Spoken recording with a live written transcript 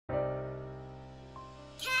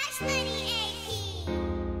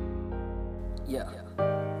Yeah.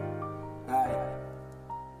 Alright.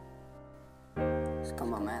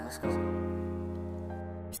 Come on, man, let's go.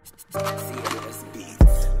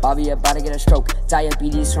 Bobby about to get a stroke.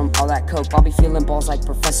 Diabetes from all that coke. Bobby feeling balls like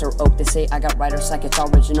Professor Oak. They say I got writers like it's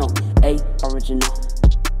original. Original.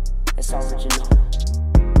 It's original.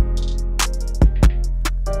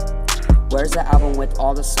 Where's the album with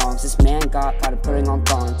all the songs? This man got it putting on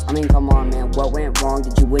thongs. I mean, come on, man, what went wrong?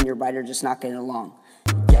 Did you win your writer just not getting along?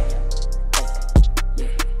 Yeah.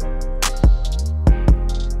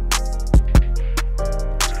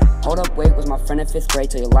 Hold up, wait, was my friend in 5th grade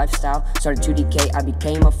till your lifestyle started to decay. I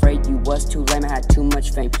became afraid you was too lame, I had too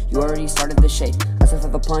much fame. You already started the shade. I set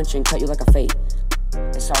up a punch and cut you like a fade.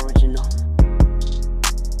 It's original.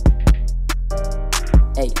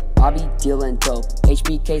 Hey, Bobby dealing dope.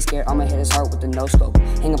 Hbk scared, I'ma hit his heart with the no scope.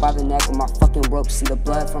 Hanging by the neck with my fucking rope. See the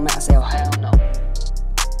blood from it, I say, oh hell no.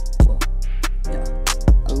 Whoa. Yeah.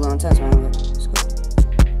 I was a little intense, man. Let's go.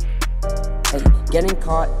 Hey, getting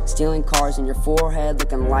caught, stealing cars in your forehead,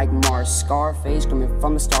 looking like Mars. Scarface screaming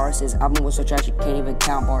from the stars. His album was so trash you can't even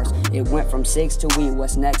count bars. It went from 6 to weed.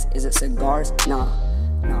 What's next? Is it cigars? Nah.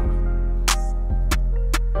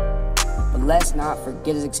 But let's not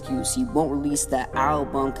forget his excuse. He won't release that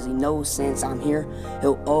album cause he knows since I'm here,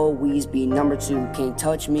 he'll always be number 2. Can't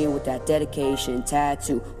touch me with that dedication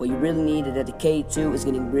tattoo. What you really need to dedicate to is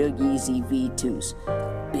getting real Yeezy V2s,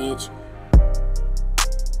 bitch.